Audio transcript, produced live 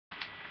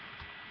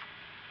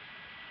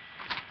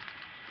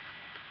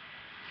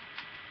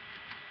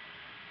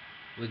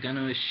we're going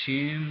to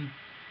assume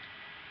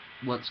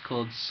what's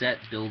called set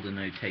builder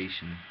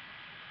notation.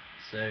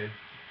 So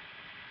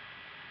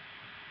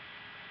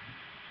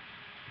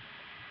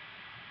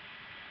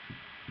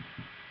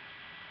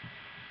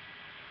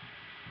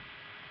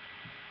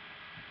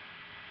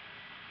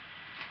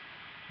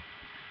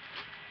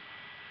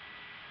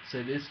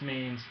this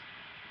means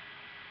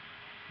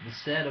the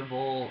set of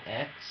all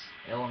x,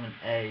 element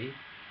A,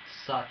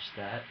 such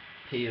that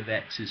P of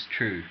x is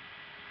true.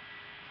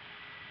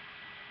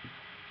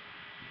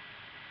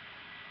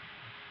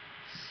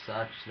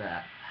 Such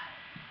that.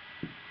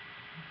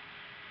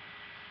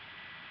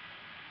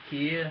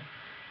 Here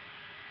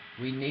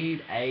we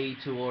need A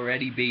to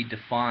already be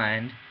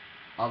defined,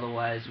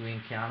 otherwise we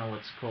encounter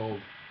what's called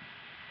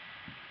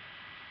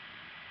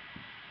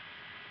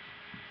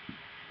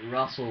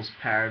Russell's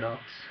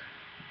paradox,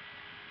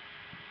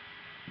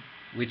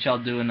 which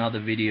I'll do another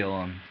video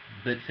on.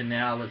 But for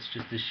now, let's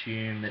just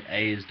assume that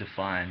A is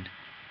defined.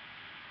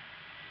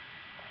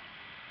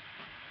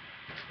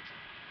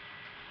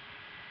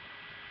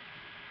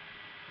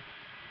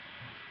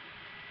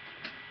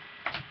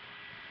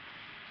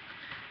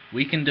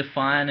 We can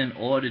define an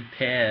ordered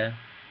pair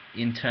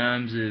in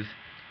terms of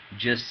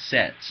just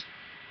sets,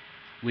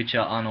 which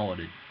are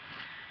unordered.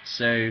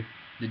 So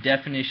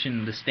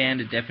the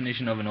standard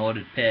definition of an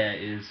ordered pair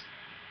is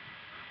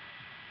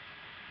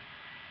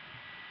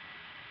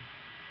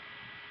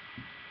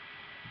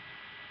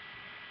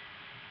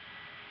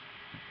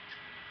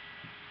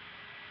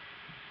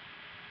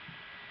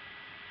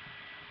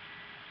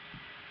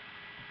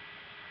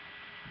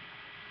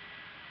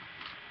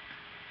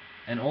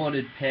an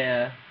ordered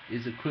pair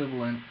is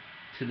equivalent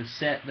to the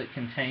set that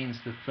contains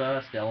the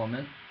first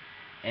element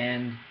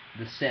and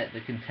the set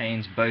that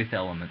contains both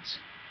elements.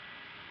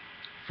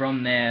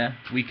 From there,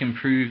 we can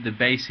prove the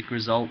basic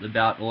result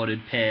about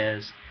ordered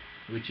pairs,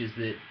 which is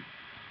that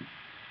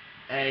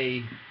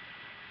A,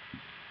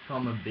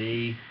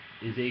 B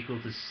is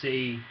equal to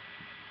C,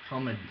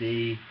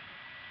 D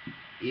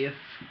if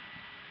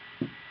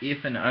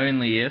and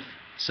only if,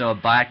 so a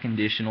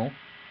biconditional,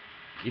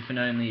 if and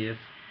only if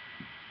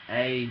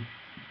A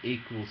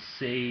equals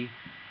C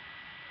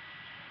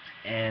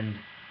and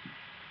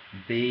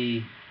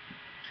B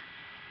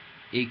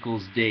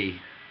equals D.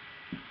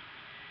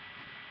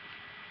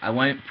 I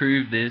won't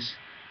prove this,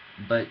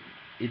 but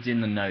it's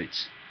in the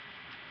notes.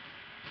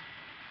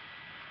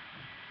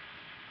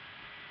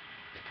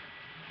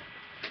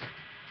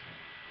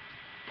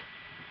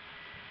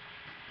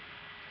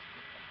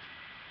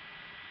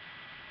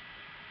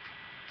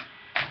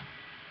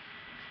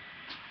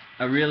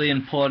 A really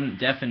important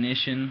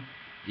definition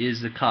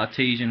is the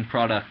Cartesian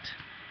product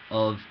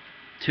of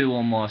two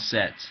or more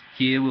sets.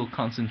 Here we'll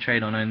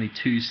concentrate on only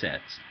two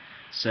sets,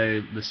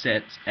 so the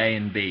sets A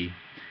and B.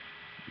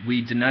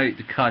 We denote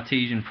the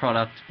Cartesian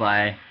product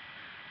by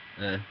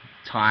a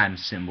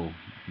times symbol,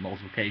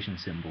 multiplication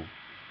symbol.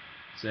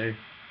 So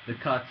the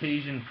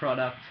Cartesian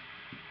product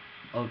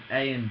of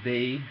A and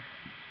B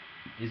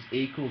is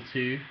equal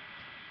to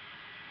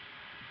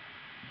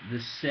the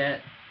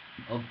set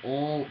of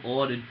all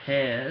ordered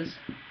pairs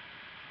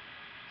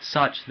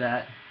such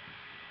that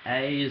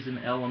A is an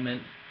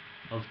element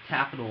of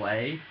capital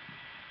A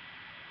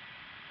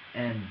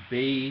and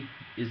B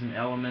is an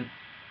element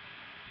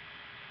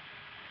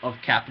of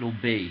capital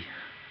B.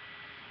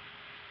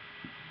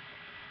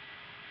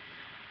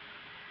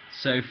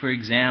 So for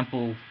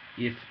example,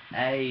 if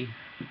A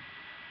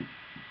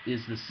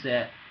is the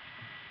set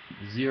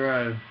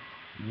 0,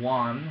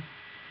 1,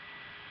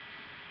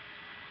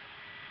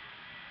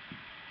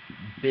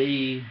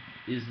 B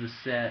is the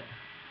set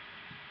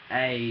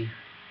A,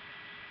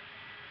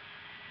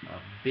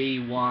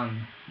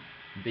 B1,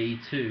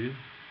 B2,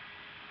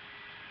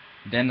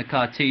 then the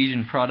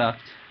Cartesian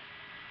product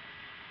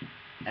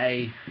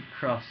A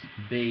cross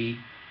B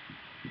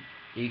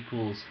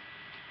equals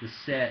the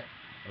set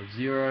of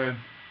 0,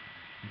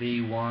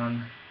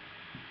 B1,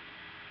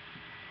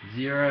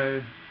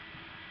 0,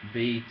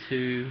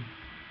 B2,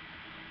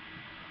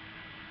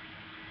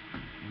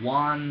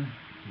 1,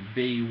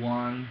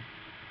 B1,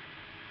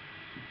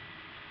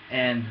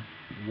 and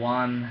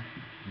 1,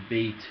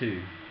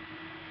 B2.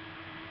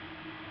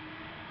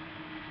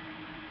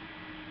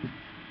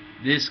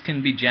 This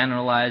can be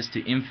generalized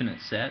to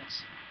infinite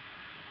sets,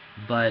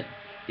 but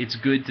it's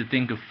good to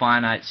think of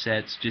finite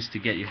sets just to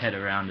get your head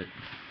around it.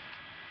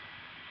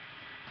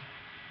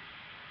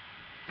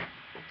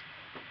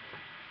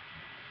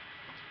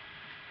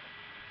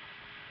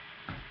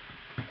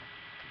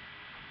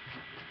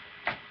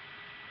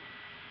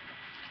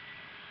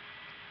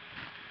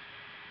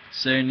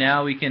 So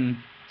now we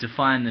can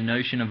define the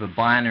notion of a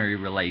binary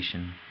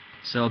relation.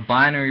 So a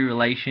binary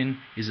relation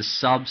is a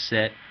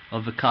subset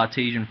of the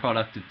Cartesian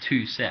product of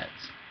two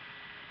sets.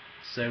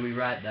 So we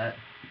write that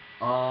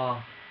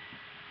R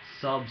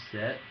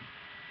subset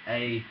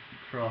A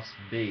cross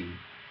B.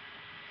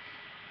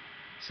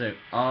 So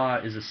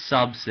R is a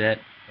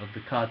subset of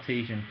the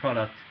Cartesian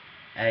product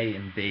A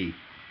and B.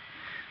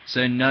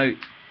 So note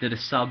that a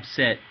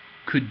subset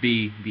could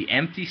be the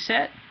empty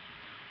set,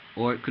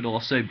 or it could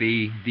also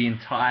be the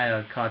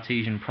entire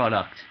Cartesian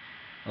product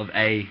of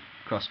A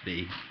cross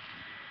B.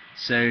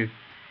 So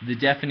the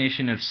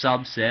definition of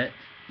subset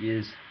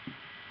is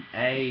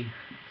A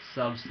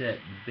subset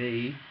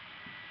B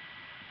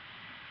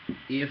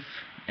if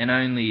and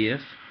only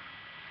if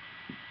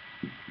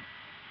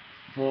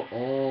for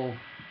all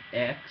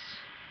x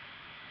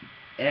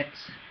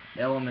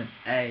element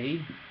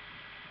A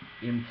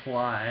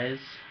implies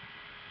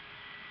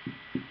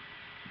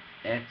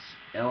x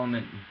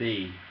element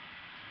B.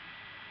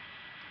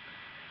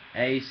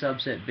 A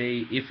subset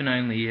B if and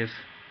only if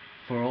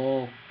for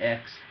all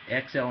x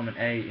element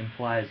A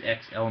implies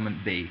x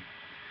element B.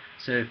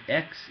 So if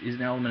x is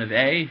an element of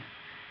A,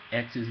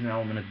 x is an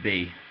element of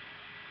B.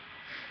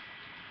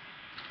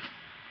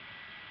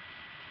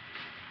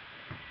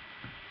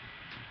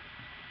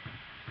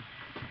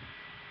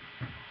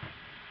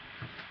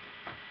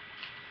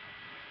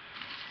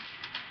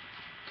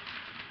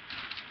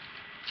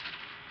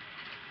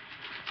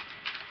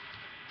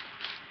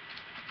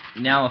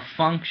 Now a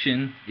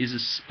function is a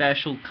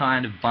special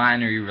kind of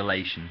binary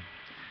relation.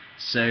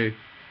 So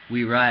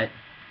we write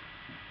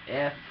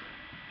f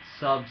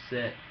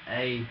subset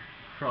A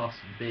cross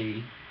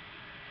B.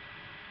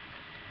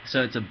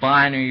 So it's a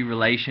binary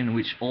relation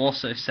which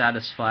also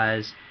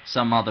satisfies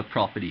some other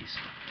properties.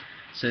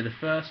 So the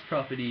first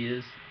property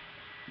is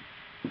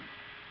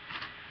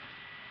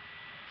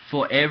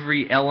for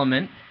every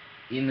element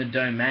in the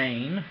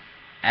domain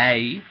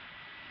A,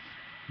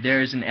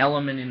 there is an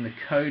element in the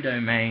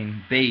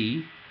codomain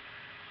B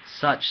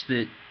such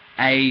that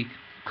A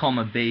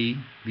comma B,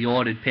 the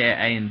ordered pair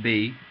A and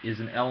B, is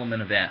an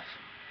element of F.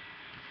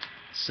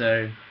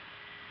 So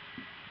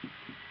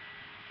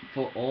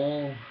for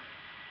all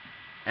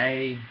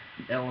A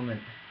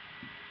element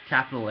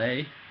capital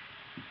A,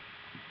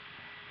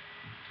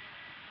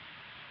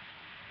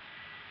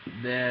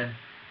 there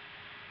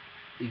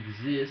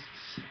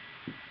exists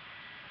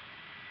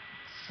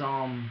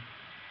some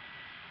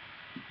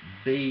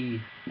B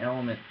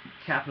element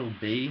capital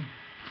B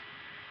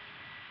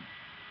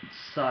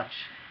such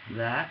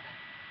that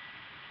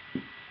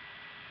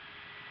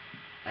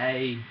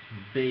A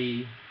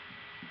B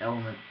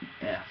element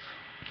F.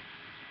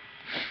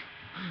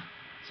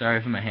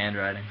 Sorry for my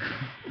handwriting.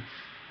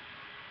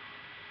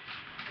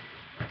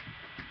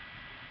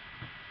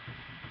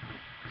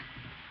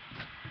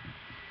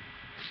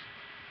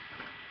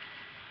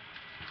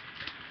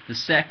 The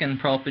second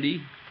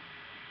property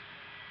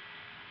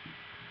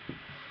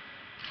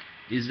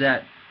is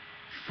that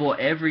for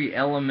every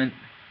element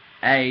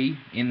A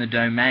in the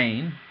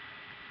domain,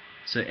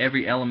 so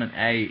every element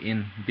A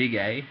in big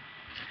A,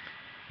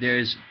 there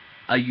is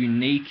a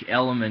unique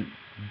element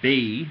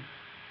B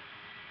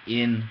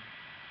in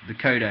the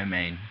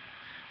codomain.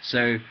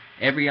 So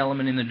every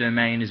element in the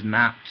domain is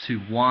mapped to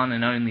one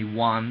and only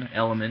one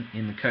element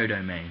in the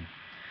codomain.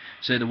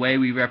 So the way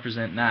we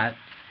represent that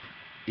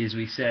is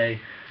we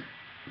say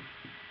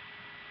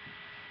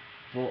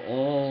for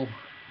all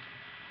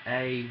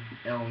A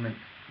element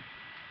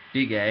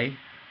big A,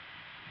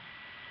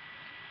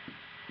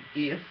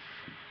 if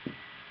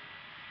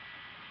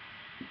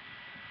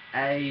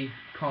A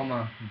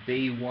comma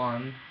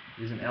B1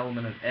 is an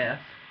element of F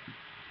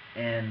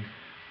and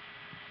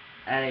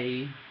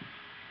A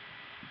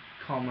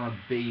comma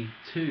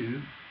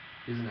B2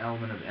 is an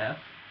element of F,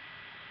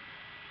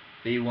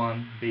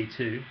 B1,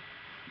 B2,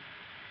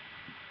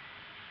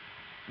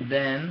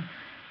 then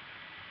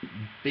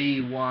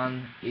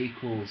B1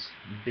 equals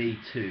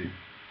B2.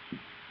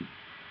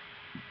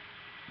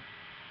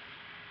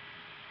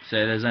 So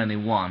there's only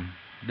one.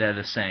 They're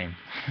the same.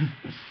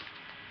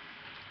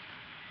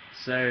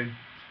 So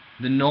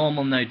the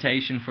normal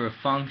notation for a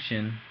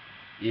function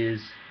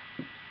is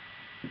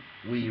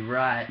we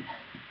write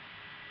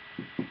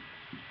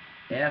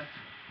f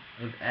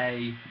of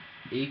A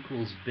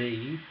equals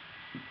B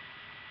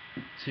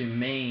to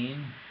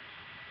mean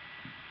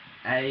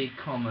A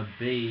comma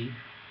B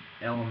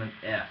element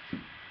F.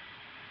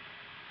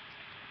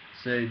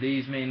 So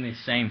these mean the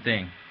same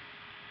thing.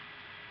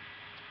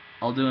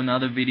 I'll do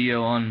another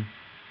video on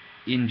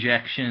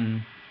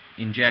injections,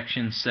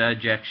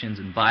 surjections,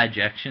 and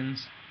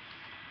bijections,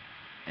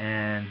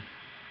 and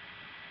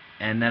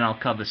then I'll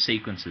cover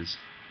sequences.